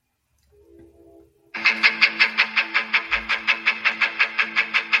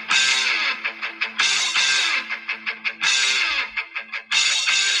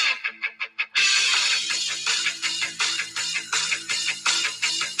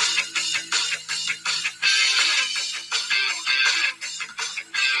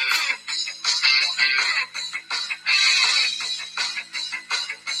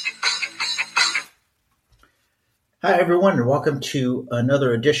Hi, everyone, and welcome to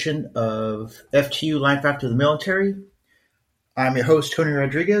another edition of FTU Life After the Military. I'm your host, Tony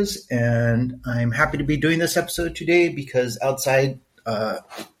Rodriguez, and I'm happy to be doing this episode today because outside the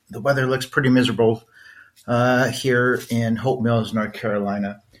weather looks pretty miserable here in Hope Mills, North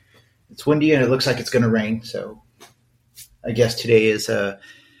Carolina. It's windy and it looks like it's going to rain, so I guess today is a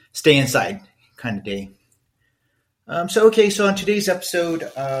stay inside kind of day. So on today's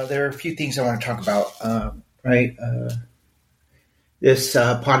episode, there are a few things I want to talk about. This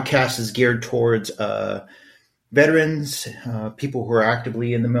podcast is geared towards veterans, people who are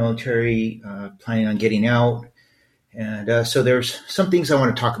actively in the military, planning on getting out. And so there's some things I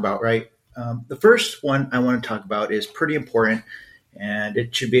want to talk about, right? The first one I want to talk about is pretty important, and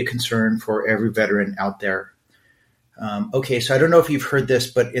it should be a concern for every veteran out there. So I don't know if you've heard this,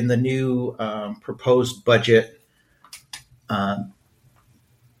 but in the new proposed budget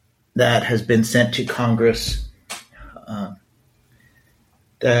that has been sent to Congress,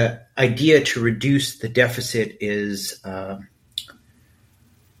 the idea to reduce the deficit is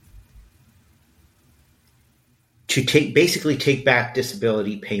to take back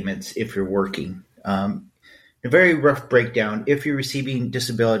disability payments if you're working. A very rough breakdown: if you're receiving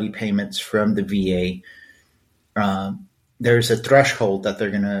disability payments from the VA, there's a threshold that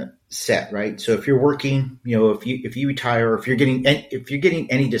they're going to set, right? So if you're working, if you retire, or if you're getting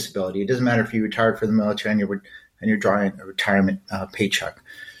any disability, it doesn't matter if you retired from the military and you're drawing a retirement paycheck.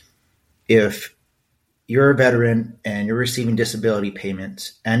 If you're a veteran and you're receiving disability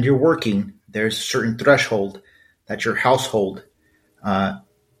payments and you're working, there's a certain threshold that your household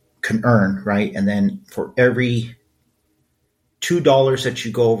can earn, right? And then for every $2 that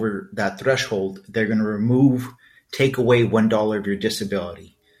you go over that threshold, they're going to take away $1 of your disability.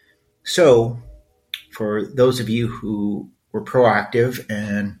 So for those of you who were proactive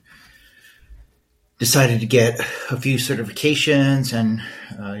and decided to get a few certifications and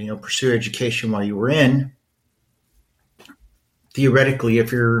pursue education while you were in, theoretically,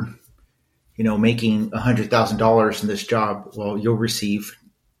 if you're making $100,000 in this job, well, you'll receive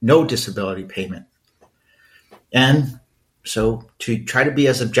no disability payment. And so to try to be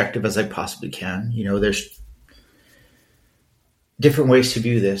as objective as I possibly can, there's different ways to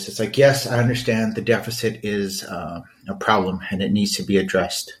do this. It's like, yes, I understand the deficit is a problem and it needs to be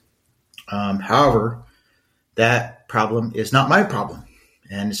addressed. However, that problem is not my problem,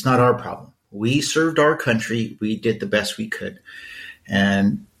 and it's not our problem. We served our country. We did the best we could,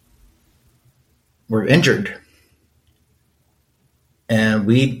 and we're injured, and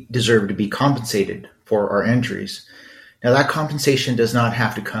we deserve to be compensated for our injuries. Now, that compensation does not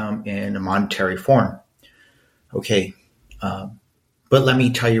have to come in a monetary form. Okay. But let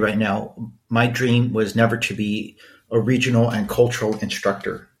me tell you right now, my dream was never to be a regional and cultural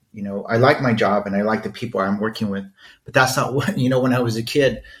instructor. I like my job and I like the people I'm working with, but that's not what, when I was a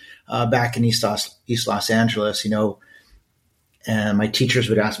kid back in East Los Angeles, and my teachers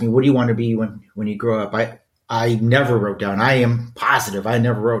would ask me, what do you want to be when you grow up? I never wrote down. I am positive I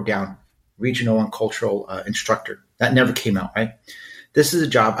never wrote down regional and cultural instructor. That never came out, right? This is a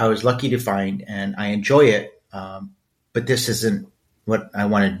job I was lucky to find and I enjoy it. But this isn't what I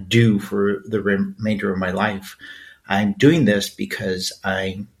want to do for the remainder of my life. I'm doing this because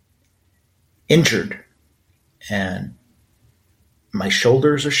I'm injured and my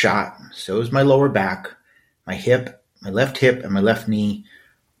shoulders are shot. So is my lower back, my hip, my left hip and my left knee.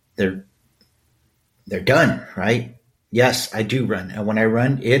 They're done, right? Yes, I do run. And when I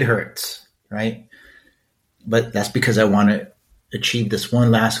run, it hurts, right? But that's because I want to achieve this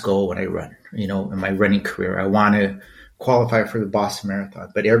one last goal when I run, in my running career. I want to qualify for the Boston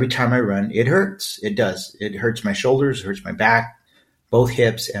Marathon. But every time I run, it hurts. It does. It hurts my shoulders, it hurts my back, both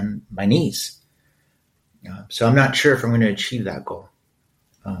hips, and my knees. So I'm not sure if I'm going to achieve that goal.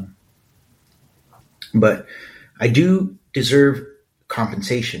 But I do deserve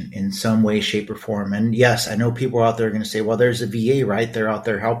compensation in some way, shape, or form. And yes, I know people out there are going to say, well, there's a VA, right? They're out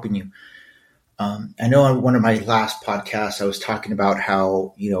there helping you. I know on one of my last podcasts, I was talking about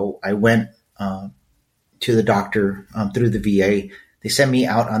how, I went to the doctor through the VA. They sent me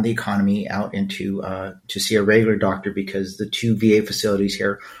out on the economy out into to see a regular doctor because the two VA facilities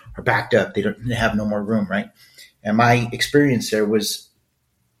here are backed up. They have no more room, right? And my experience there was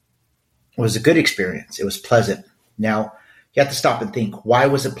a good experience. It was pleasant. Now, you have to stop and think, why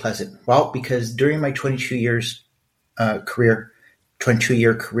was it pleasant? Well, because during my 22-year career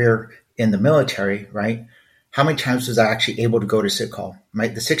in the military, right? How many times was I actually able to go to sick call?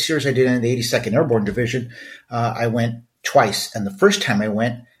 The 6 years I did in the 82nd Airborne Division, I went twice. And the first time I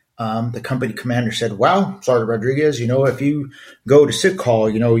went, the company commander said, "Well, Sergeant Rodriguez, if you go to sick call,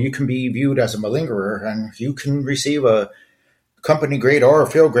 you can be viewed as a malingerer and you can receive a company grade or a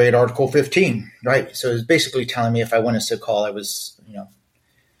field grade Article 15, right?" So it was basically telling me if I went to sick call, I was,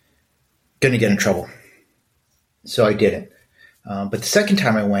 going to get in trouble. So I didn't. But the second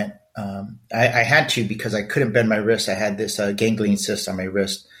time I went, I had to because I couldn't bend my wrist. I had this ganglion cyst on my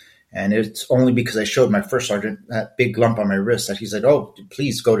wrist. And it's only because I showed my first sergeant that big lump on my wrist that he said, "Oh,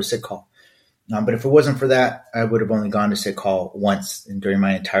 please go to sick call." But if it wasn't for that, I would have only gone to sick call once during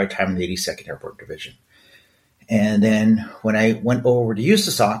my entire time in the 82nd Airborne Division. And then when I went over to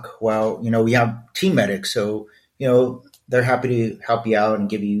USASOC, well, we have team medics. So, they're happy to help you out and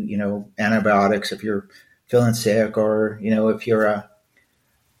give you, antibiotics if you're feeling sick or, if you're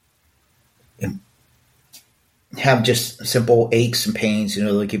have just simple aches and pains,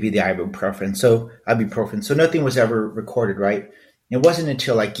 they'll give you the ibuprofen. So nothing was ever recorded, right? It wasn't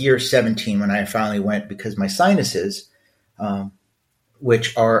until like year 17 when I finally went because my sinuses,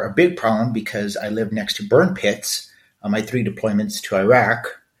 which are a big problem because I live next to burn pits on my 3 deployments to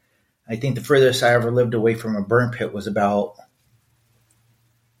Iraq. I think the furthest I ever lived away from a burn pit was about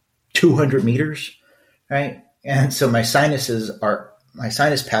 200 meters, right? And so my sinus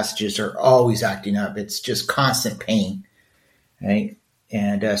passages are always acting up. It's just constant pain, right?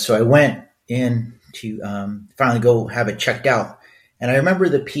 And so I went in to finally go have it checked out. And I remember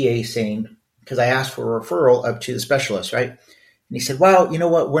the PA saying, because I asked for a referral up to the specialist, right? And he said, "Well, you know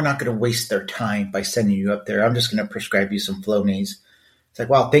what? We're not going to waste their time by sending you up there. I'm just going to prescribe you some Flonase." It's like,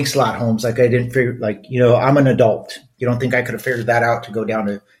 "Wow, thanks a lot, Holmes." Like I didn't figure, I'm an adult. You don't think I could have figured that out to go down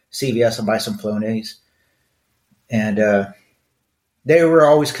to CVS and buy some Flonase? And they were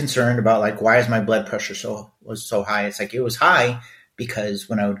always concerned about why is my blood pressure was so high? It's like it was high because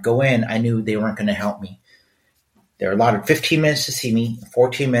when I would go in, I knew they weren't going to help me. They were allotted 15 minutes to see me.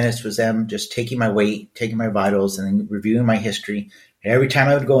 14 minutes was them just taking my weight, taking my vitals, and then reviewing my history. And every time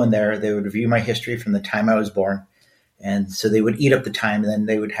I would go in there, they would review my history from the time I was born. And so they would eat up the time, and then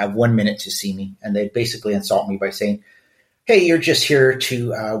they would have 1 minute to see me. And they'd basically insult me by saying, "Hey, you're just here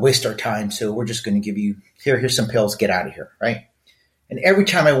to waste our time, so we're just going to give you, here's some pills, get out of here," right? And every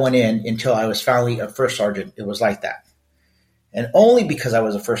time I went in until I was finally a first sergeant, it was like that. And only because I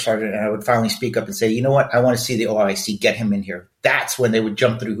was a first sergeant and I would finally speak up and say, "You know what? I want to see the OIC, get him in here." That's when they would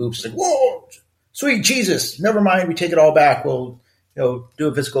jump through hoops like, "Whoa, sweet Jesus, never mind. We take it all back. We'll do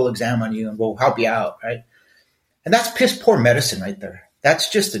a physical exam on you and we'll help you out," right? And that's piss poor medicine right there. That's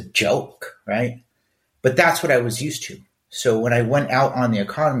just a joke, right? But that's what I was used to. So when I went out on the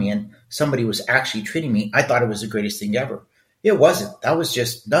economy and somebody was actually treating me, I thought it was the greatest thing ever. It wasn't. That was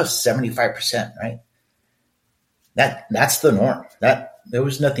 75%, right? That's the norm. There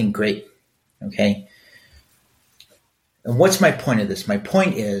was nothing great. Okay. And what's my point of this? My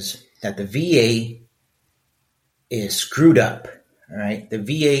point is that the VA is screwed up. All right. The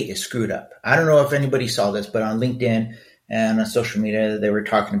VA is screwed up. I don't know if anybody saw this, but on LinkedIn and on social media, they were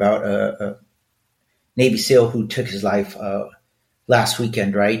talking about a Navy SEAL who took his life last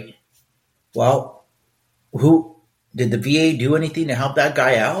weekend, right? Well, did the VA do anything to help that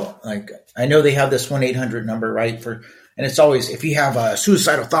guy out? I know they have this 1-800 number, right? And it's always, if you have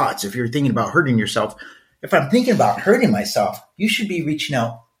suicidal thoughts, if you're thinking about hurting yourself, if I'm thinking about hurting myself, you should be reaching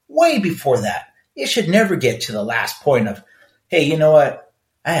out way before that. You should never get to the last point of, "Hey, you know what?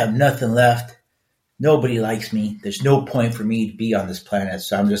 I have nothing left. Nobody likes me. There's no point for me to be on this planet,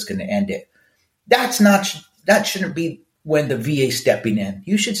 so I'm just going to end it." That shouldn't be when the VA is stepping in.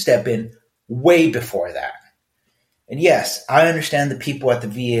 You should step in way before that. And yes, I understand the people at the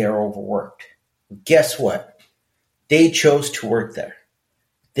VA are overworked. But guess what? They chose to work there.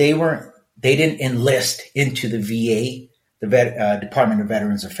 They didn't enlist into the VA, the Department of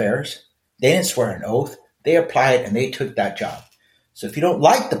Veterans Affairs. They didn't swear an oath. They applied and they took that job. So if you don't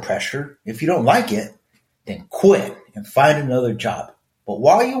like the pressure, if you don't like it, then quit and find another job. But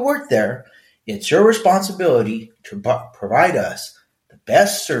while you work there, it's your responsibility to provide us the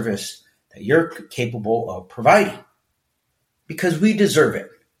best service that you're capable of providing. Because we deserve it,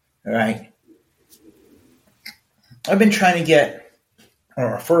 all right? I've been trying to get a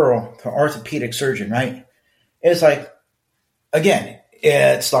referral to an orthopedic surgeon, right? It's like, again,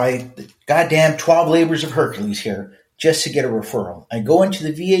 it's like the goddamn 12 labors of Hercules here just to get a referral. I go into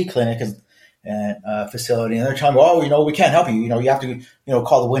the VA clinic and facility, and they're telling me, "Oh, we can't help you. You have to,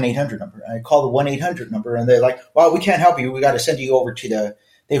 call the 1-800 number." I call the 1-800 number, and they're like, "Well, we can't help you. We got to send you over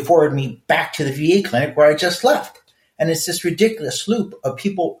they forward me back to the VA clinic where I just left." And it's this ridiculous loop of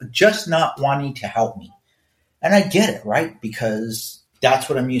people just not wanting to help me. And I get it, right? Because that's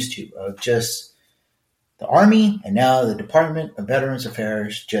what I'm used to, of just the Army and now the Department of Veterans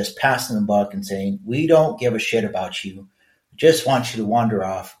Affairs just passing the buck and saying, we don't give a shit about you. We just want you to wander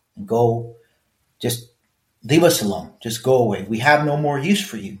off and go, just leave us alone. Just go away. We have no more use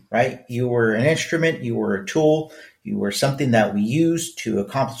for you, right? You were an instrument. You were a tool. You were something that we used to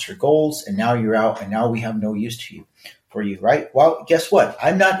accomplish our goals, and now you're out, and now we have no use for you, right? Well, guess what?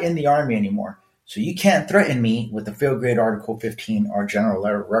 I'm not in the Army anymore, so you can't threaten me with a field grade Article 15 or general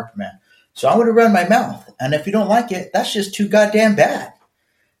letter of reprimand. So I'm going to run my mouth, and if you don't like it, that's just too goddamn bad.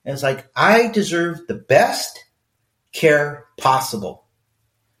 And it's like, I deserve the best care possible.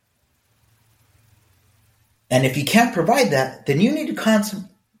 And if you can't provide that, then you need to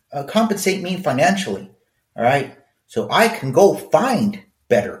compensate me financially, all right? So I can go find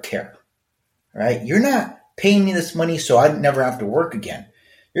better care, all right? You're not paying me this money so I never have to work again.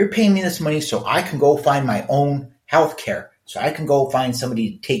 You're paying me this money so I can go find my own health care, so I can go find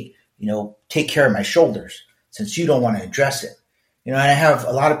somebody to take care of my shoulders since you don't want to address it. And I have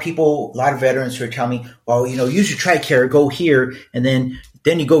a lot of people, a lot of veterans who are telling me, well, use your TRICARE, go here, and then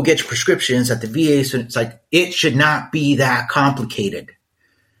you go get your prescriptions at the VA. So it's like, it should not be that complicated.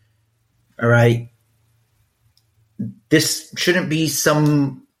 All right. This shouldn't be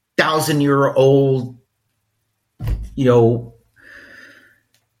some 1,000-year-old,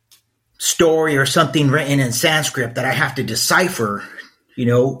 story or something written in Sanskrit that I have to decipher,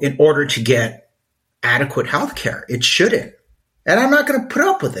 in order to get adequate health care. It shouldn't. And I'm not going to put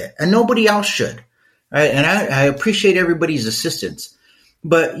up with it. And nobody else should. Right? And I appreciate everybody's assistance.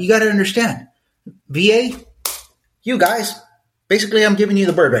 But you got to understand, VA, you guys, basically I'm giving you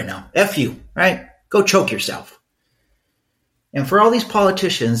the bird right now. F you, right? Go choke yourself. And for all these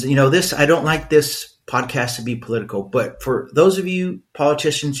politicians, I don't like this podcast to be political, but for those of you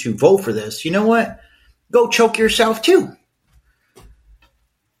politicians who vote for this, you know what? Go choke yourself too.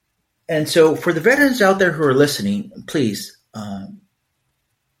 And so for the veterans out there who are listening, please,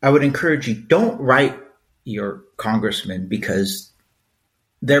 I would encourage you, don't write your congressman because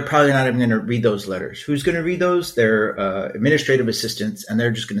they're probably not even going to read those letters. Who's going to read those? Their administrative assistants, and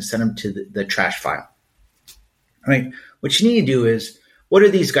they're just going to send them to the trash file. All right. What you need to do is, what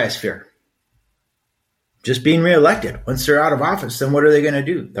do these guys fear? Just being reelected. Once they're out of office, then what are they going to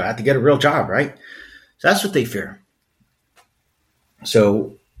do? They'll have to get a real job, right? So that's what they fear.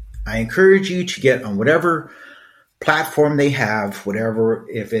 So I encourage you to get on whatever platform they have, whatever,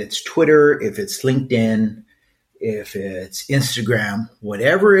 if it's Twitter, if it's LinkedIn, if it's Instagram,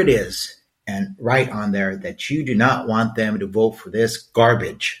 whatever it is, and write on there that you do not want them to vote for this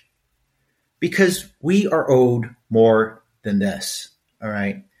garbage. Because we are owed more than this, all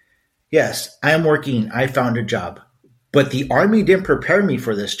right? Yes, I am working. I found a job. But the Army didn't prepare me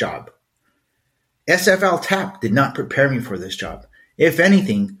for this job. SFL TAP did not prepare me for this job. If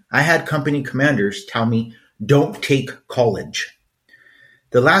anything, I had company commanders tell me, don't take college.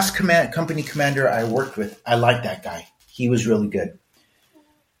 The last company commander I worked with, I liked that guy. He was really good.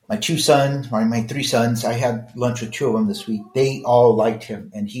 My two sons, my three sons, I had lunch with two of them this week. They all liked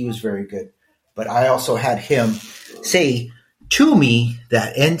him, and he was very good. But I also had him say to me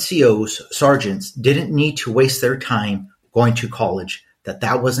that NCOs, sergeants, didn't need to waste their time going to college,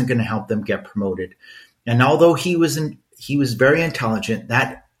 that wasn't going to help them get promoted. And although he was very intelligent,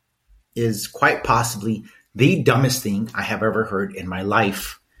 that is quite possibly the dumbest thing I have ever heard in my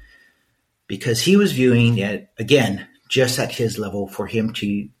life, because he was viewing it, again, just at his level for him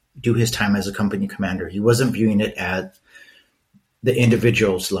to do his time as a company commander. He wasn't viewing it at the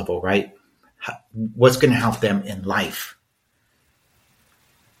individual's level, right? What's going to help them in life.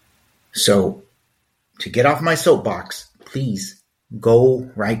 So to get off my soapbox, please go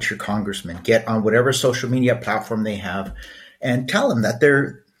write your congressman. Get on whatever social media platform they have and tell them that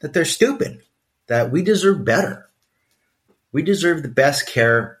they're stupid, that we deserve better. We deserve the best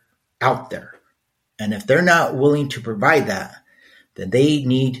care out there. And if they're not willing to provide that, then they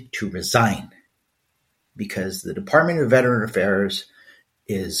need to resign, because the Department of Veteran Affairs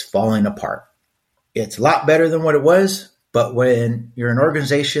is falling apart. It's a lot better than what it was, but when you're an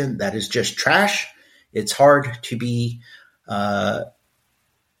organization that is just trash, it's hard to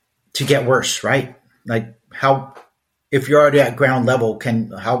get worse, right? Like if you're already at ground level,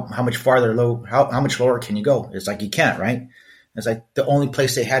 how much lower can you go? It's like you can't, right? It's like the only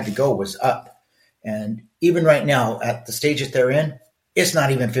place they had to go was up. And even right now, at the stage that they're in, it's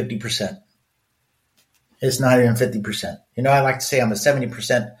not even 50%. It's not even 50%. I like to say I'm a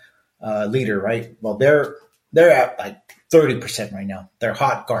 70% leader, right? Well, they're at like 30% right now. They're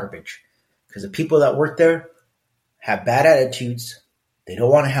hot garbage because the people that work there have bad attitudes. They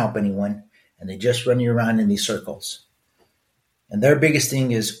don't want to help anyone, and they just run you around in these circles. And their biggest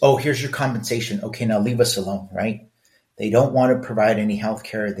thing is, oh, here's your compensation. Okay, now leave us alone, right? They don't want to provide any health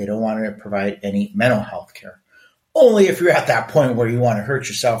care. They don't want to provide any mental health care. Only if you're at that point where you want to hurt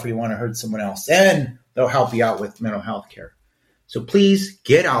yourself or you want to hurt someone else, then they'll help you out with mental health care. So please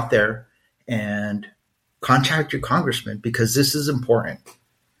get out there and contact your congressman, because this is important,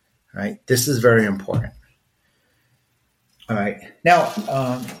 right? This is very important. All right. Now,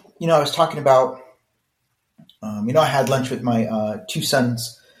 I was talking about, I had lunch with my two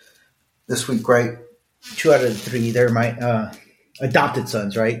sons this week, right? 2 out of the 3, they're my adopted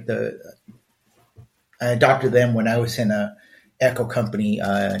sons, right? I adopted them when I was in a Echo Company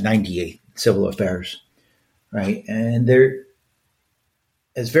 98 Civil Affairs, right? And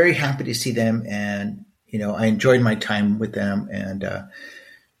I was very happy to see them, and I enjoyed my time with them. And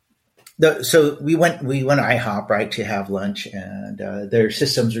so we went to IHOP, right, to have lunch, and their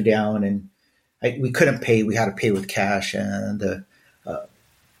systems are down, and we couldn't pay. We had to pay with cash, and the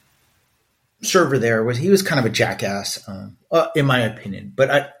server there was kind of a jackass, in my opinion.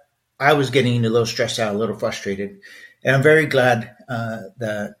 But I was getting a little stressed out, a little frustrated, and I'm very glad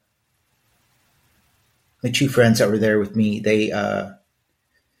that my 2 friends that were there with me,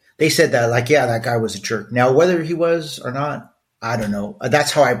 they said that, like, yeah, that guy was a jerk. Now, whether he was or not, I don't know.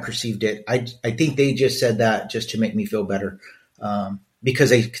 That's how I perceived it. I think they just said that just to make me feel better, because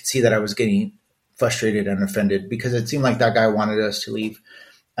they could see that I was getting frustrated and offended, because it seemed like that guy wanted us to leave.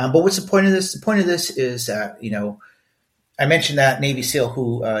 But what's the point of this? The point of this is that, I mentioned that Navy SEAL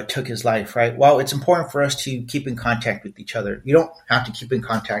who took his life, right? Well, it's important for us to keep in contact with each other. You don't have to keep in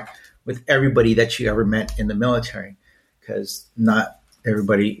contact with everybody that you ever met in the military, because not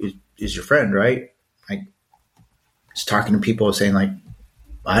everybody is your friend, right? I was talking to people saying, like,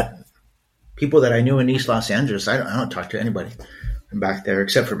 people that I knew in East Los Angeles, I don't talk to anybody from back there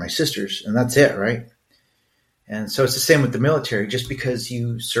except for my sisters, and that's it, right? And so it's the same with the military. Just because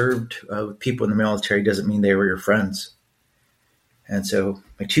you served with people in the military doesn't mean they were your friends. And so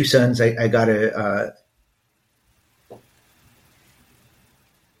my 2 sons, I got to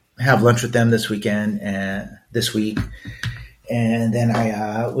have lunch with them this week. And then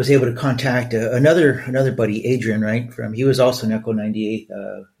I was able to contact another buddy, Adrian, right? He was also in Echo 98.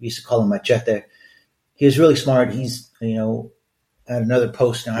 We used to call him Machete. He was really smart. He's, at another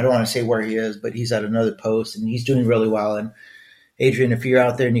post now. I don't want to say where he is, but he's at another post, and he's doing really well. And Adrian, if you're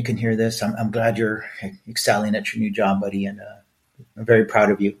out there and you can hear this, I'm glad you're excelling at your new job, buddy, and I'm very proud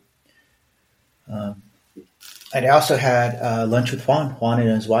of you. I also had lunch with Juan and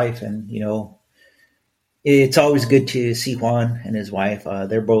his wife, and it's always good to see Juan and his wife.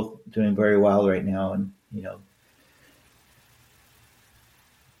 They're both doing very well right now, and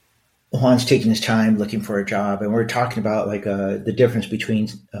Juan's taking his time looking for a job, and we're talking about the difference between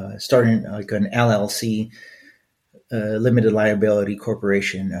starting like an LLC, limited liability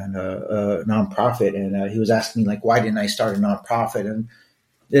corporation, and a nonprofit. And he was asking me, why didn't I start a nonprofit? And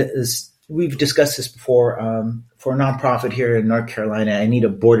we've discussed this before. For a nonprofit here in North Carolina, I need a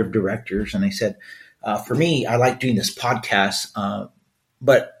board of directors. And I said, for me, I like doing this podcast,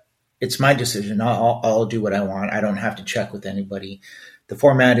 but it's my decision. I'll do what I want. I don't have to check with anybody. The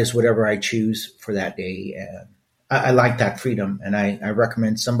format is whatever I choose for that day. And I like that freedom. And I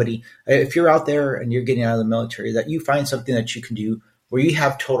recommend somebody, if you're out there and you're getting out of the military, that you find something that you can do where you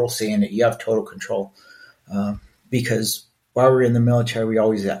have total say in it. You have total control. Because while we're in the military, we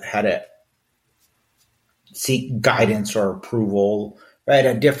always had to seek guidance or approval, right,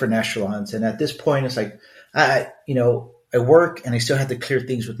 at different echelons. And at this point, it's like, I work and I still have to clear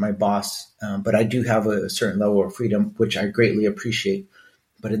things with my boss. But I do have a certain level of freedom, which I greatly appreciate.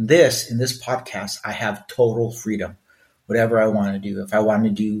 But in this podcast, I have total freedom, whatever I want to do. If I want to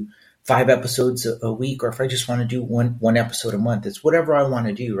do 5 episodes a week, or if I just want to do one episode a month, it's whatever I want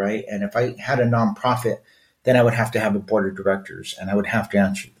to do, right? And if I had a nonprofit, then I would have to have a board of directors, and I would have to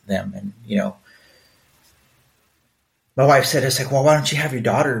answer them. And, my wife said, it's like, well, why don't you have your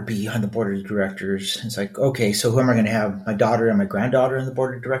daughter be on the board of directors? It's like, okay, so who am I going to have? My daughter and my granddaughter on the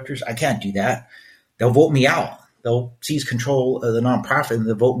board of directors? I can't do that. They'll vote me out. They'll seize control of the nonprofit and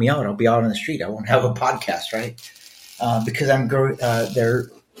they'll vote me out. I'll be out on the street. I won't have a podcast, right? Because they're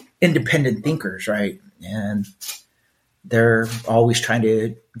independent thinkers, right? And they're always trying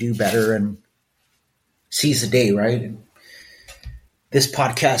to do better and seize the day, right? And this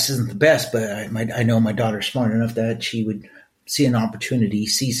podcast isn't the best, but I know my daughter's smart enough that she would see an opportunity,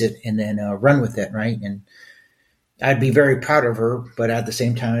 seize it, and then run with it, right? And I'd be very proud of her, but at the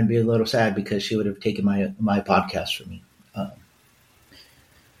same time, I'd be a little sad because she would have taken my podcast from me.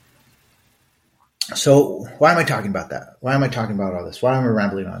 So why am I talking about that? Why am I talking about all this? Why am I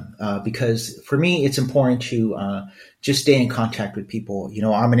rambling on? Because for me, it's important to just stay in contact with people.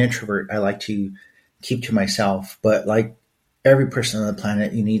 I'm an introvert. I like to keep to myself, but like every person on the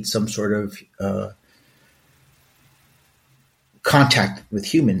planet, you need some sort of contact with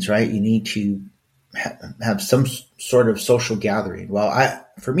humans, right? You need to have some sort of social gathering. Well,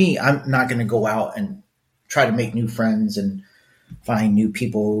 for me, I'm not going to go out and try to make new friends and find new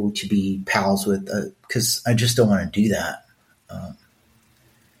people to be pals with, because I just don't want to do that.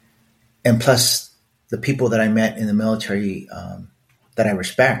 And plus, the people that I met in the military that I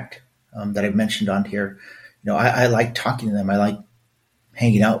respect, that I've mentioned on here, I like talking to them. I like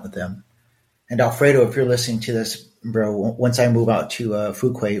hanging out with them. And Alfredo, if you're listening to this, bro, once I move out to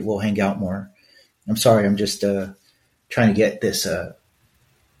Fuquay, we'll hang out more. I'm sorry, I'm just trying to get this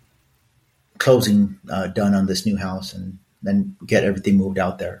closing done on this new house and then get everything moved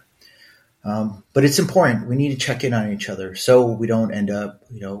out there. But it's important. We need to check in on each other so we don't end up,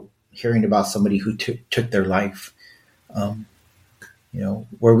 hearing about somebody who took their life,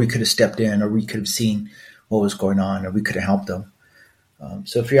 where we could have stepped in or we could have seen what was going on or we could have helped them.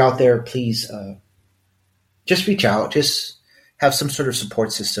 So if you're out there, please just reach out. Just have some sort of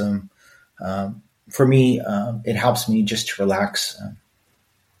support system. For me, it helps me just to relax,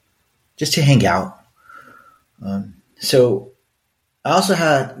 just to hang out. So I also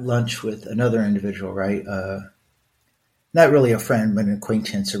had lunch with another individual, right? Not really a friend, but an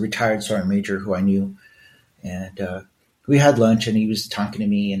acquaintance, a retired sergeant major who I knew. And we had lunch and he was talking to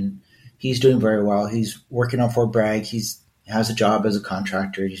me and he's doing very well. He's working on Fort Bragg. He has a job as a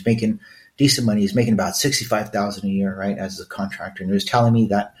contractor. He's making decent money. He's making about $65,000 a year, right, as a contractor. And he was telling me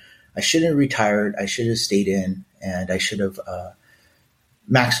that I shouldn't have retired. I should have stayed in and I should have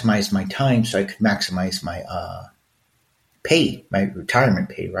maximized my time so I could maximize my pay, my retirement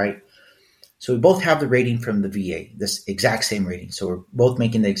pay, right? So we both have the rating from the VA, this exact same rating. So we're both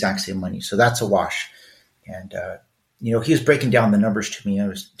making the exact same money. So that's a wash. And, he was breaking down the numbers to me. He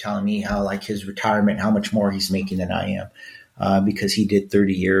was telling me how like his retirement, how much more he's making than I am, because he did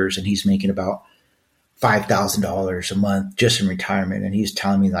 30 years and he's making about $5,000 a month just in retirement. And he's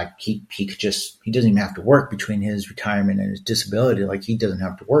telling me like he doesn't even have to work between his retirement and his disability. Like he doesn't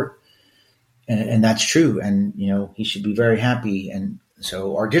have to work. And that's true. And, he should be very happy. And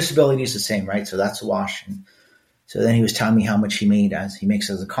so our disability is the same, right? So that's a wash. And so then he was telling me how much he makes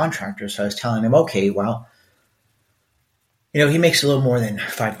as a contractor. So I was telling him, okay, well, he makes a little more than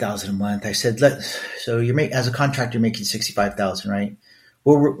 $5,000 a month. I said, so as a contractor, you're making $65,000, right?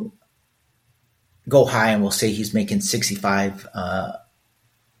 We'll go high and we'll say he's making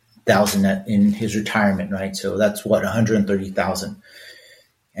 $65,000 in his retirement, right? So that's what, $130,000.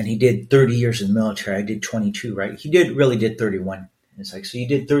 And he did 30 years in the military. I did 22, right? He really did 31. And it's like, so you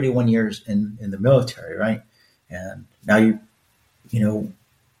did 31 years in the military, right? And now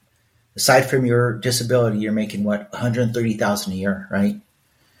aside from your disability, you're making what, $130,000 a year, right?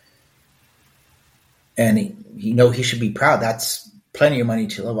 And he should be proud. That's plenty of money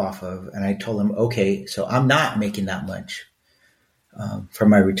to live off of. And I told him, okay, so I'm not making that much for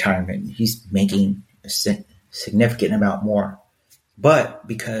my retirement. He's making a significant amount more. But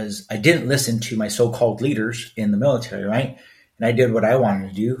because I didn't listen to my so-called leaders in the military, right? And I did what I wanted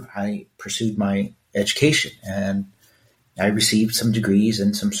to do. I pursued my education and I received some degrees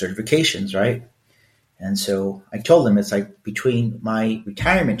and some certifications, right? And so I told them it's like between my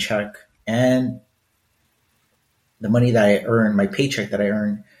retirement check and the money that I earn, my paycheck that I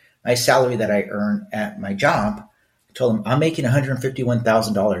earn, my salary that I earn at my job, I told them I'm making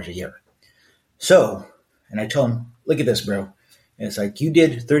 $151,000 a year. So, and I told him, look at this, bro. And it's like, you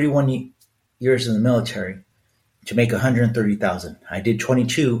did 31 years in the military to make $130,000. I did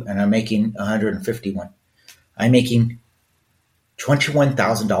 22 and I'm making $151,000. I'm making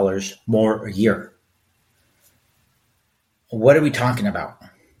 $21,000 more a year. What are we talking about?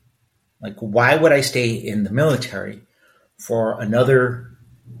 Like, why would I stay in the military for another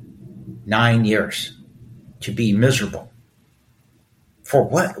 9 years to be miserable? For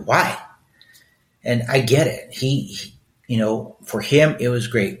what? Why? And I get it. He for him, it was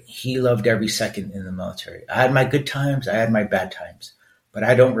great. He loved every second in the military. I had my good times. I had my bad times, but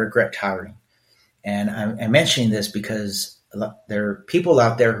I don't regret retiring. And I'm mentioning this because there are people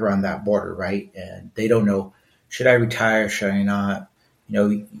out there who are on that border, right? And they don't know, should I retire? Should I not?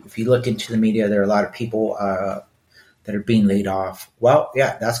 If you look into the media, there are a lot of people that are being laid off. Well,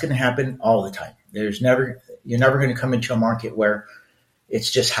 yeah, that's going to happen all the time. You're never going to come into a market where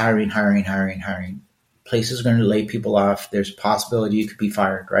it's just hiring. Places are going to lay people off. There's a possibility you could be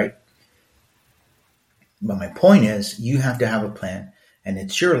fired, right? But my point is, you have to have a plan. and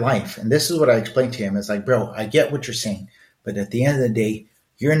it's your life. And this is what I explained to him. It's like, bro, I get what you're saying, but at the end of the day,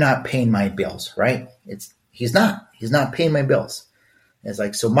 you're not paying my bills, right? He's not paying my bills. It's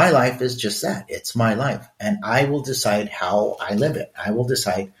like, so my life is just that. It's my life, and I will decide how I live it. I will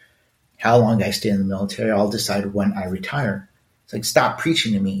decide how long I stay in the military. I'll decide when I retire. It's like, stop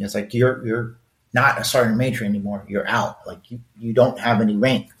preaching to me. It's like, you're not a sergeant major anymore. You're out. Like you don't have any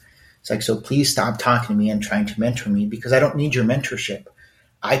rank. It's like, so please stop talking to me and trying to mentor me, because I don't need your mentorship.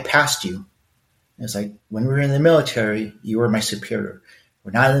 I passed you. It's like, when we were in the military, you were my superior. We're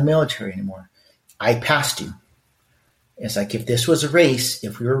not in the military anymore. I passed you. It's like, if this was a race,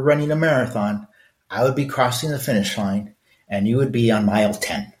 if we were running a marathon, I would be crossing the finish line and you would be on mile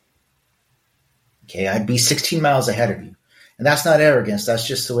 10. Okay, I'd be 16 miles ahead of you. And that's not arrogance. That's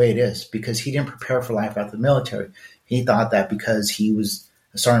just the way it is, because he didn't prepare for life after the military. He thought that because he was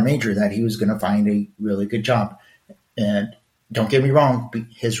a sergeant major that he was going to find a really good job. And don't get me wrong,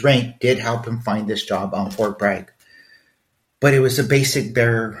 his rank did help him find this job on Fort Bragg. But it was a basic,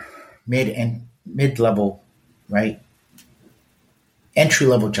 bare, mid-level, right?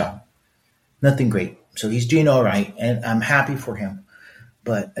 Entry-level job. Nothing great. So he's doing all right, and I'm happy for him.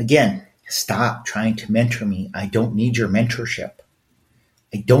 But again, stop trying to mentor me. I don't need your mentorship.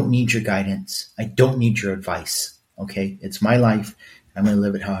 I don't need your guidance. I don't need your advice. Okay? It's my life. I'm going to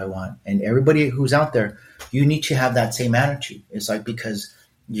live it how I want. And everybody who's out there, you need to have that same attitude. It's like, because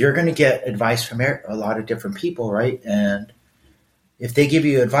you're going to get advice from a lot of different people, right? And if they give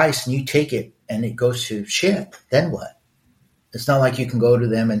you advice and you take it and it goes to shit, then what? It's not like you can go to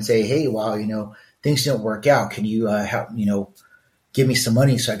them and say, hey, wow, things didn't work out. Can you help, give me some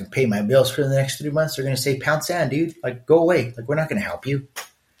money so I can pay my bills for the next 3 months? They're going to say, pound sand, dude. Like, go away. Like, we're not going to help you.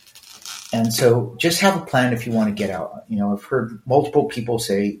 And so just have a plan if you want to get out. I've heard multiple people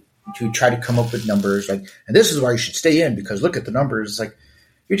say to try to come up with numbers like, and this is why you should stay in because look at the numbers. It's like,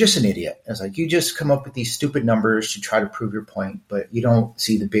 you're just an idiot. It's like, you just come up with these stupid numbers to try to prove your point, but you don't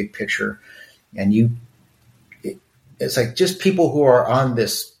see the big picture. And it's like just people who are on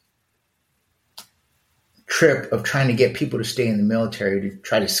this trip of trying to get people to stay in the military to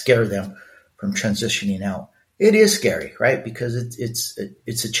try to scare them from transitioning out. It is scary, right? Because it's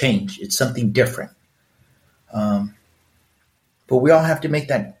a change. It's something different. But we all have to make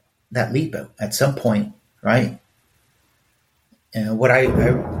that leap at some point, right? And what I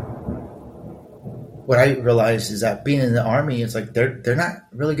realized is that being in the Army is like they're not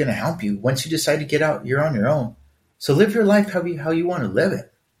really going to help you. Once you decide to get out, you're on your own. So live your life how you want to live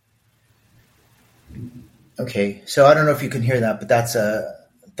it. Okay, so I don't know if you can hear that, but that's a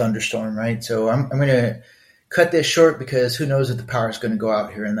thunderstorm, right? So I'm going to cut this short because who knows if the power is going to go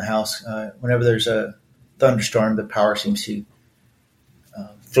out here in the house. Whenever there's a thunderstorm, the power seems to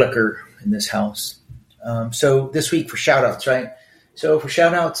flicker in this house. So this week for shout-outs, right? So for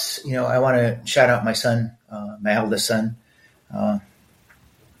shout-outs, I want to shout out my son, my eldest son,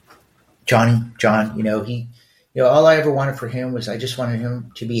 John. He, all I ever wanted for him was I just wanted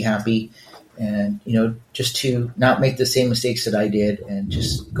him to be happy and, just to not make the same mistakes that I did and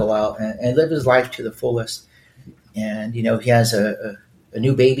just go out and live his life to the fullest. And, he has a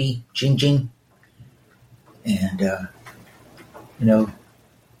new baby, Jing. And,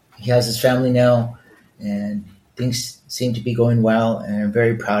 he has his family now and things seem to be going well and I'm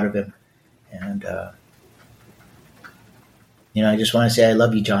very proud of him. And, I just want to say I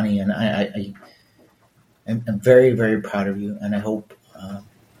love you, Johnny. And I'm very, very proud of you. And I hope,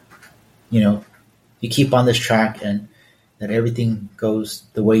 you keep on this track and that everything goes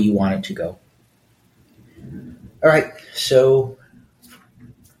the way you want it to go. All right. So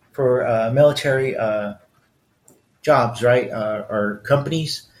for military jobs, right, or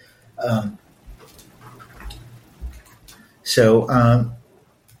companies. So I'm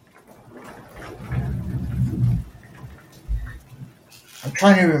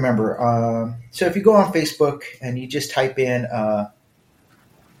trying to remember. So if you go on Facebook and you just type in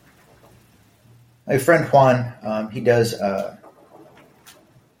my friend Juan, he does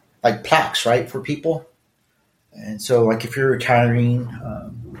like plaques, right, for people. And so like if you're retiring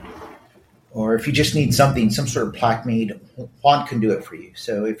or if you just need some sort of plaque made, Juan can do it for you.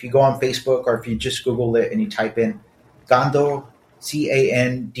 So if you go on Facebook or if you just Google it and you type in Cando,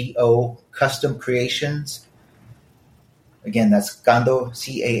 Cando Custom Creations. Again, that's Cando,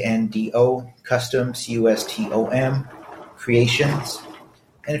 Cando Custom, Custom Creations.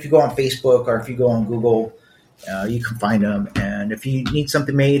 And if you go on Facebook or if you go on Google, you can find them. And if you need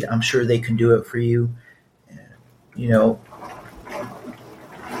something made, I'm sure they can do it for you.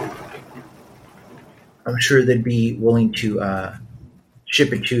 I'm sure they'd be willing to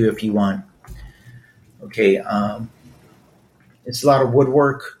ship it to you if you want. Okay. It's a lot of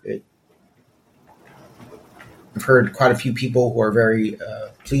woodwork. I've heard quite a few people who are very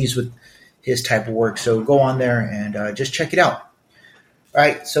pleased with his type of work. So go on there and just check it out. All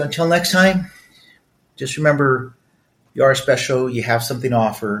right. So until next time, just remember you are special. You have something to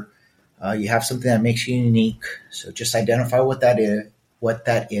offer. You have something that makes you unique. So just identify what that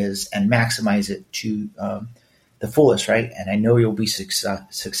is, and maximize it to the fullest, right? And I know you'll be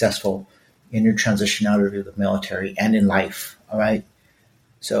successful in your transition out of the military and in life. All right.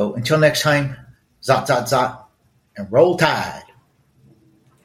 So until next time, zot, zot, zot, and roll tide.